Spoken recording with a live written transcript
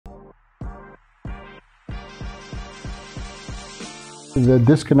The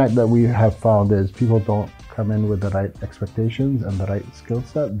disconnect that we have found is people don't come in with the right expectations and the right skill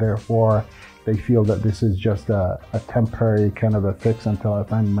set. Therefore, they feel that this is just a temporary kind of a fix until I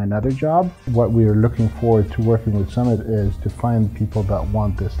find my another job. What we are looking forward to working with Summit is to find people that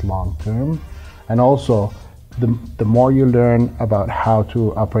want this long term. And also, the more you learn about how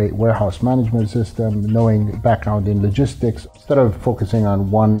to operate warehouse management system, knowing background in logistics, instead of focusing on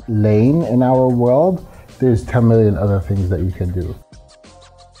one lane in our world, there's 10 million other things that you can do.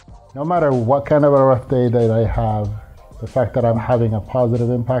 No matter what kind of a rough day that I have, the fact that I'm having a positive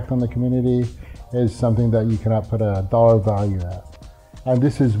impact on the community is something that you cannot put a dollar value at. And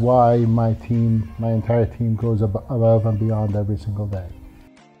this is why my entire team goes above and beyond every single day.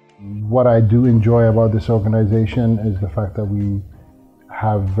 What I do enjoy about this organization is the fact that we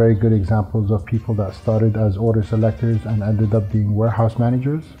have very good examples of people that started as order selectors and ended up being warehouse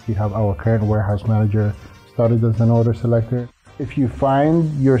managers. We have our current warehouse manager started as an order selector. If you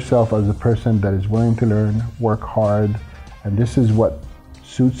find yourself as a person that is willing to learn, work hard, and this is what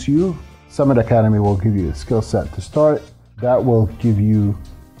suits you, Summit Academy will give you a skill set to start. That will give you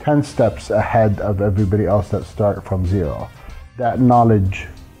 10 steps ahead of everybody else that start from zero. That knowledge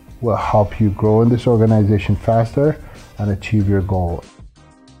will help you grow in this organization faster and achieve your goal.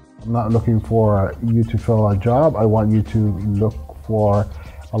 I'm not looking for you to fill a job. I want you to look for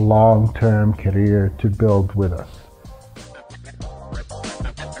a long-term career to build with us.